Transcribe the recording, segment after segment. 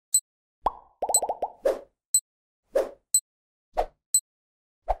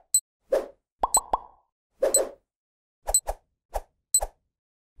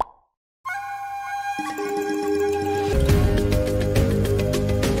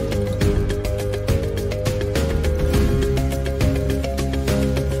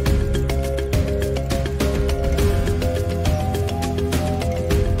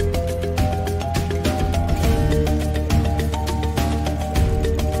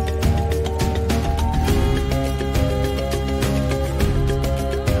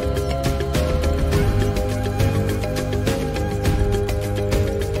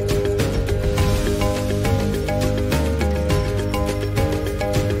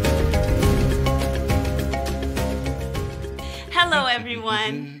Hello,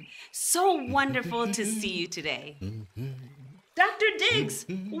 everyone. So wonderful to see you today. Dr. Diggs,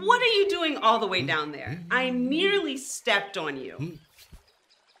 what are you doing all the way down there? I nearly stepped on you.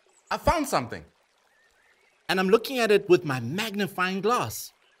 I found something. And I'm looking at it with my magnifying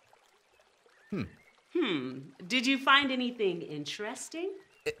glass. Did you find anything interesting?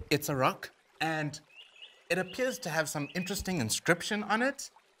 It's a rock, and it appears to have some interesting inscription on it.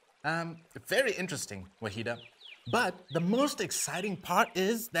 Very interesting, Wahida. But the most exciting part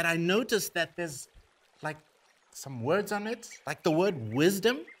is that I noticed that there's like some words on it, like the word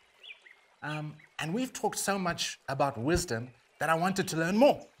wisdom. And we've talked so much about wisdom that I wanted to learn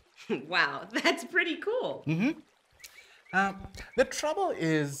more. Wow, that's pretty cool. The trouble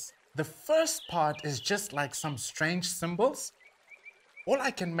is, the first part is just like some strange symbols. All I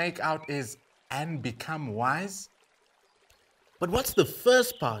can make out is "and become wise." But what's the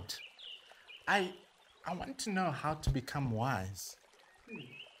first part? I want to know how to become wise.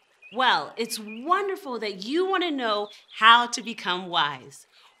 Well, it's wonderful that you want to know how to become wise.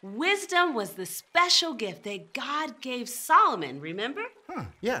 Wisdom was the special gift that God gave Solomon, remember?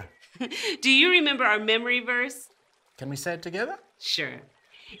 Yeah. Do you remember our memory verse? Can we say it together? Sure.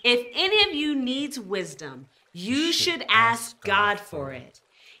 If any of you needs wisdom, you should ask God for it.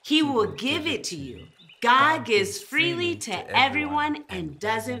 He will give it to you. God gives freely to everyone and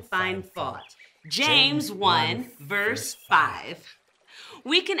doesn't find fault. James 1, verse 5.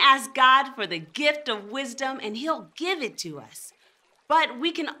 We can ask God for the gift of wisdom and He'll give it to us. But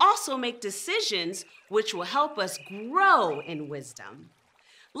we can also make decisions which will help us grow in wisdom.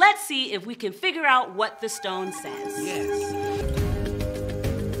 Let's see if we can figure out what the stone says. Yes.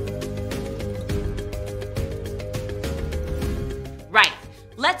 Right.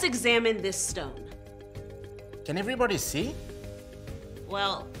 Let's examine this stone. Can everybody see?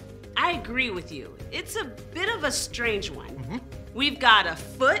 Well, I agree with you. It's a bit of a strange one. We've got a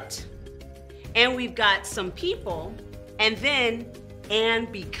foot, and we've got some people, and then,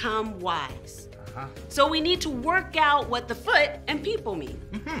 and become wise. So we need to work out what the foot and people mean.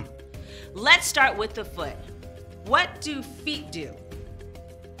 Let's start with the foot. What do feet do?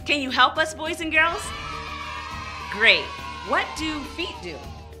 Can you help us, boys and girls? Great. What do feet do?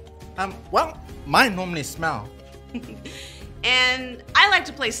 Well, mine normally smell. And I like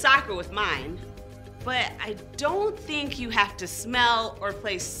to play soccer with mine, but I don't think you have to smell or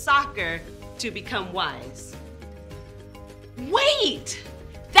play soccer to become wise. Wait!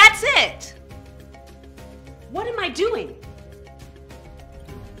 That's it! What am I doing?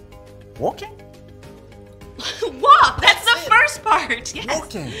 Walking? Walk! That's the first part, yes.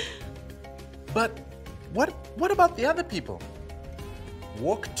 Walking. But what about the other people?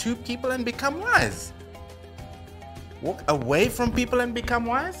 Walk to people and become wise. Walk away from people and become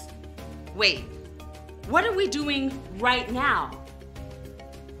wise? Wait, what are we doing right now?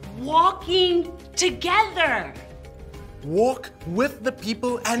 Walking together. Walk with the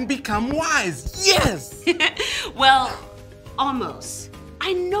people and become wise. Yes! Well, almost.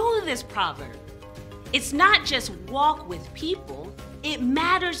 I know this proverb. It's not just walk with people, it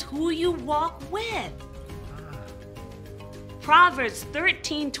matters who you walk with. Proverbs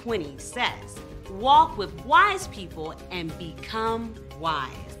 13:20 says, walk with wise people and become wise.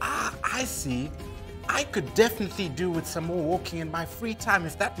 I see. I could definitely do with some more walking in my free time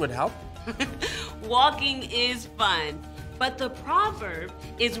if that would help. Walking is fun, but the proverb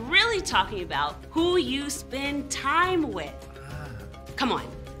is really talking about who you spend time with. Come on,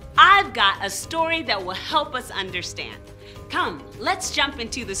 I've got a story that will help us understand. Come, let's jump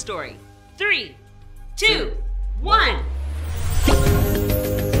into the story. 3, 2, 1.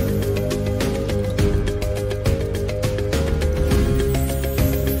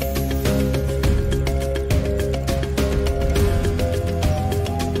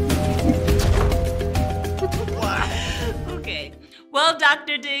 Well,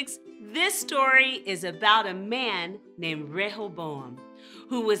 Dr. Diggs, this story is about a man named Rehoboam,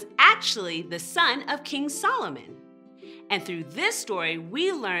 who was actually the son of King Solomon. And through this story,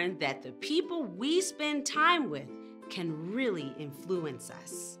 we learn that the people we spend time with can really influence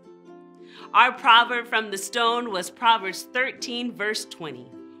us. Our proverb from the stone was Proverbs 13, verse 20.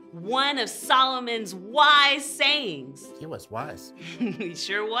 One of Solomon's wise sayings. He was wise. He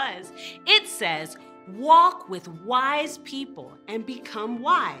sure was. It says, walk with wise people and become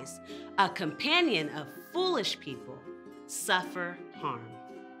wise. A companion of foolish people suffer harm.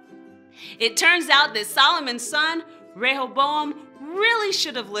 It turns out that Solomon's son, Rehoboam, really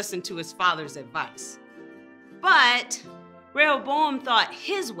should have listened to his father's advice. But Rehoboam thought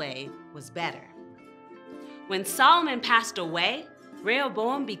his way was better. When Solomon passed away,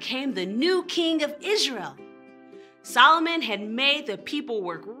 Rehoboam became the new king of Israel. Solomon had made the people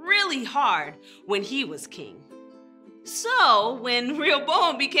work really hard when he was king. So when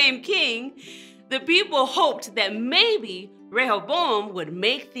Rehoboam became king, the people hoped that maybe Rehoboam would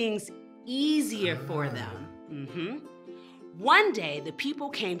make things easier for them. One day, the people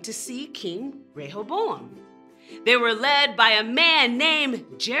came to see King Rehoboam. They were led by a man named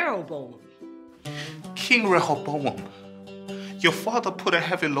Jeroboam. King Rehoboam, your father put a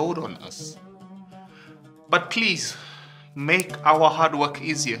heavy load on us. But please, make our hard work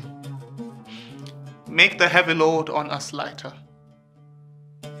easier. Make the heavy load on us lighter.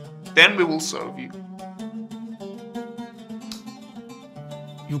 Then we will serve you.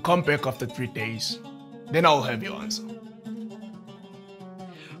 You come back after 3 days, then I'll have your answer.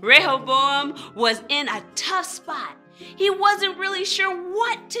 Rehoboam was in a tough spot. He wasn't really sure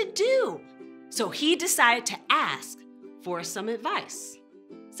what to do. So he decided to ask for some advice.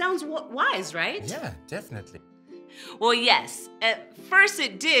 Sounds wise, right? Yeah, definitely. Well, yes, at first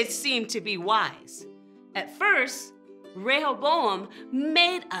it did seem to be wise. At first, Rehoboam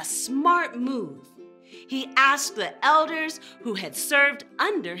made a smart move. He asked the elders who had served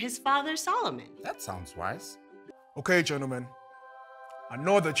under his father Solomon. That sounds wise. Okay, gentlemen, I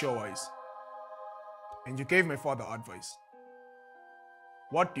know that you're wise, and you gave my father advice.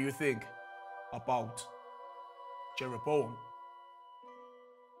 What do you think about Jeroboam?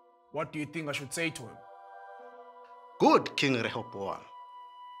 What do you think I should say to him? Good, King Rehoboam.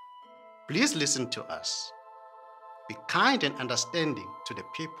 Please listen to us. Be kind and understanding to the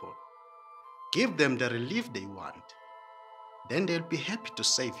people. Give them the relief they want. Then they'll be happy to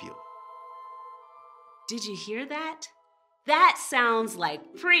save you. Did you hear that? That sounds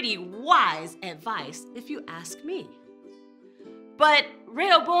like pretty wise advice if you ask me. But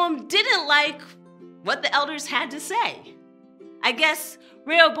Rehoboam didn't like what the elders had to say. I guess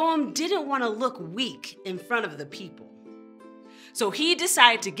Rehoboam didn't want to look weak in front of the people. So he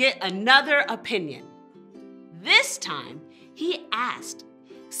decided to get another opinion. This time, he asked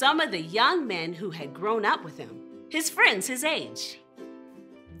some of the young men who had grown up with him, his friends his age.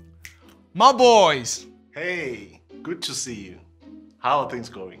 My boys! Hey, good to see you. How are things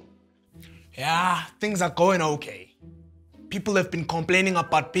going? Yeah, things are going okay. People have been complaining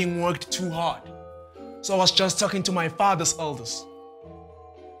about being worked too hard. So I was just talking to my father's elders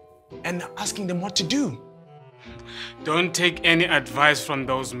and asking them what to do. Don't take any advice from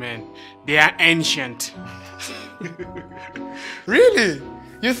those men. They are ancient. Really?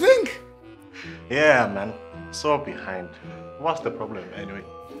 You think? Yeah, man. So behind. What's the problem anyway?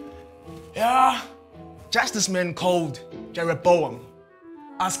 Yeah, just this man called Jeroboam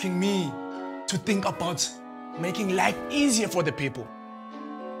asking me to think about making life easier for the people.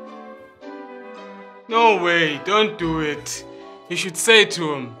 No way, don't do it. You should say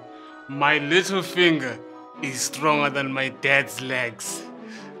to him, my little finger is stronger than my dad's legs.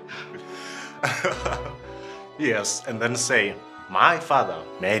 Yes, and then say, my father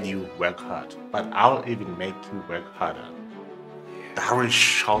made you work hard, but I'll even make you work harder. That will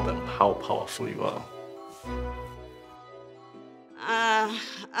show them how powerful you are.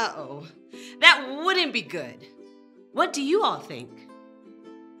 Uh-oh. That wouldn't be good. What do you all think?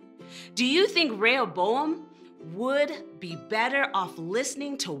 Do you think Rehoboam would be better off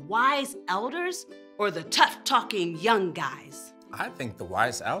listening to wise elders or the tough-talking young guys? I think the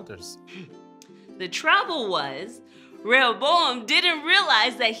wise elders. The trouble was, Rehoboam didn't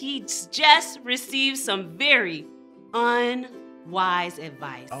realize that he'd just received some very unwise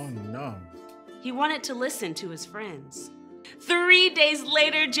advice. Oh no. He wanted to listen to his friends. 3 days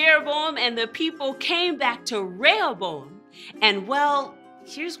later, Jeroboam and the people came back to Rehoboam. And well,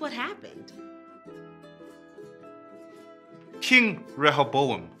 here's what happened. King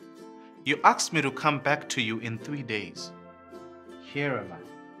Rehoboam, you asked me to come back to you in 3 days. Here am I.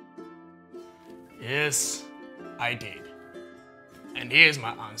 Yes, I did. And here's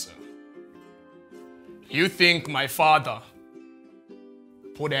my answer. You think my father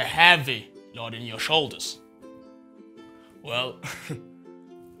put a heavy load on your shoulders? Well,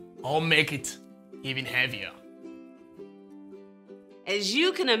 I'll make it even heavier. As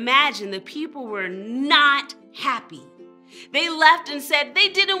you can imagine, the people were not happy. They left and said they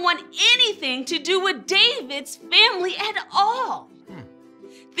didn't want anything to do with David's family at all.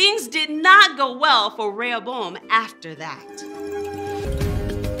 Things did not go well for Rehoboam after that.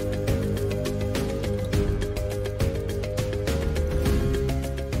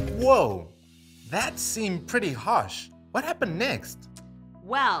 Whoa, that seemed pretty harsh. What happened next?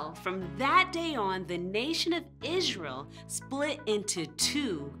 Well, from that day on, the nation of Israel split into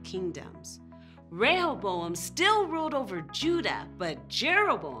two kingdoms. Rehoboam still ruled over Judah, but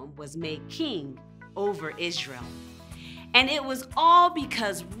Jeroboam was made king over Israel. And it was all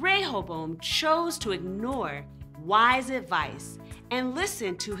because Rehoboam chose to ignore wise advice and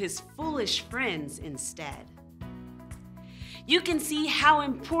listen to his foolish friends instead. You can see how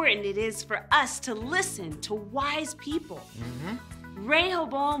important it is for us to listen to wise people.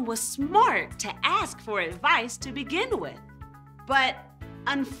 Rehoboam was smart to ask for advice to begin with, but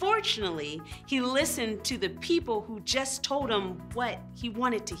unfortunately, he listened to the people who just told him what he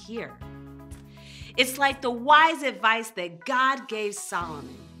wanted to hear. It's like the wise advice that God gave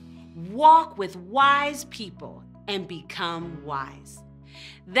Solomon. Walk with wise people and become wise.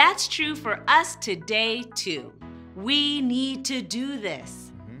 That's true for us today too. We need to do this.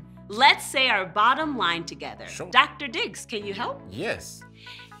 Let's say our bottom line together. Sure. Dr. Diggs, can you help? Yes.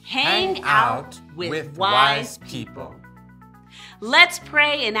 Hang out with wise people. Let's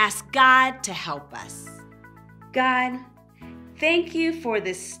pray and ask God to help us. God, thank you for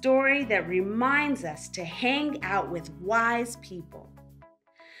this story that reminds us to hang out with wise people.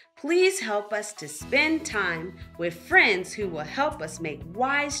 Please help us to spend time with friends who will help us make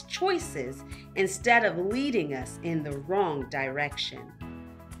wise choices instead of leading us in the wrong direction.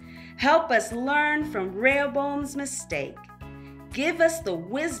 Help us learn from Rehoboam's mistake. Give us the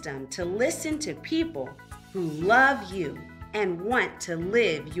wisdom to listen to people who love you and want to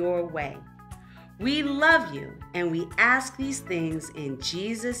live your way. We love you, and we ask these things in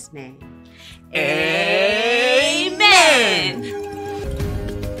Jesus' name. Amen.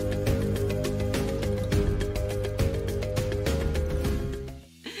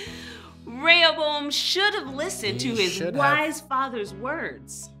 Rehoboam should have listened to his wise father's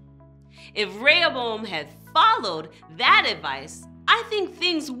words. If Rehoboam had followed that advice, I think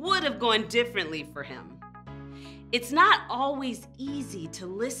things would have gone differently for him. It's not always easy to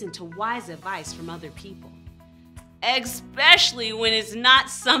listen to wise advice from other people, especially when it's not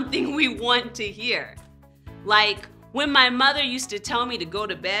something we want to hear. Like when my mother used to tell me to go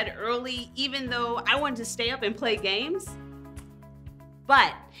to bed early, even though I wanted to stay up and play games.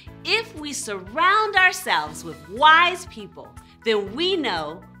 But if we surround ourselves with wise people, then we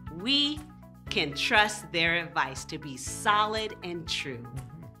know we can trust their advice to be solid and true.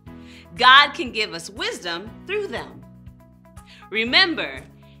 God can give us wisdom through them. Remember,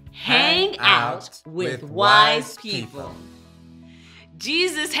 hang out with wise people.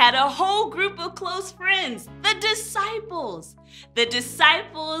 Jesus had a whole group of close friends, the disciples. The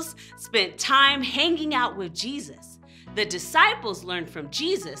disciples spent time hanging out with Jesus. The disciples learned from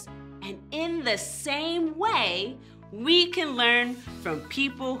Jesus, and in the same way, we can learn from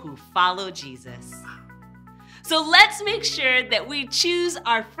people who follow Jesus. So let's make sure that we choose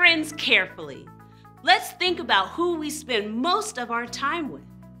our friends carefully. Let's think about who we spend most of our time with.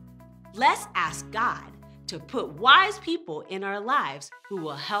 Let's ask God to put wise people in our lives who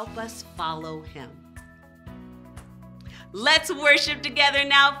will help us follow Him. Let's worship together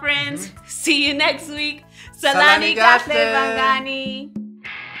now, friends. See you next week. Salani Gatle Bangani.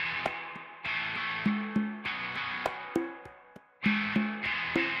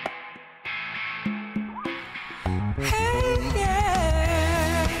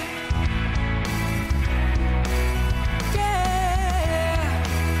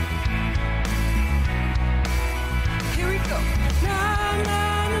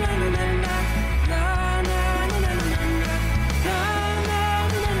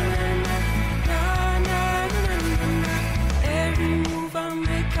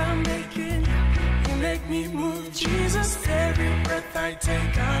 Jesus, every breath I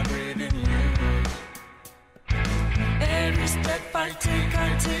take, I breathe in you. Every step I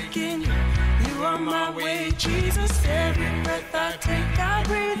take in you. You are my way, Jesus. Every breath I take, I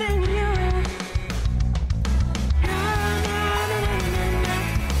breathe in you.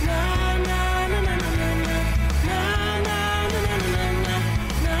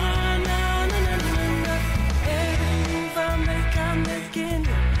 Every move I make, I'm making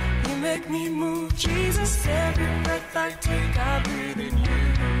you. You make me move, Jesus. Every breath I take, I breathe in you.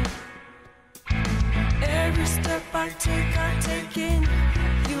 Every step I take in you.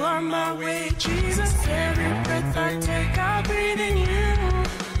 You are my way, Jesus. Every breath I take, I breathe in you.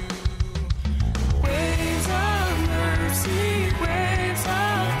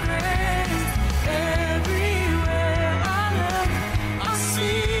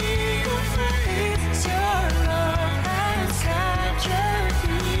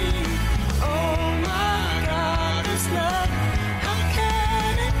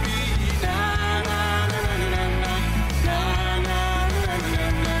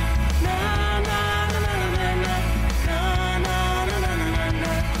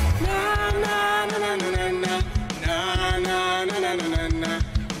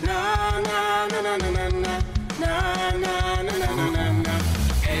 na na na na na na na na na na na.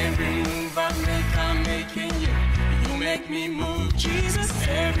 Every move I'm making you. You make me move, Jesus.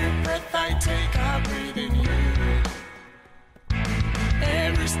 Every breath I take, I breathe in you.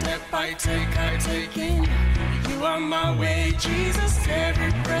 Every step I take in you. You are my way, Jesus.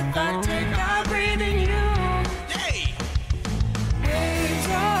 Every breath I take, I breathe in you. Yay! Waves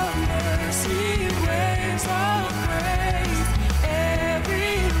of mercy, waves of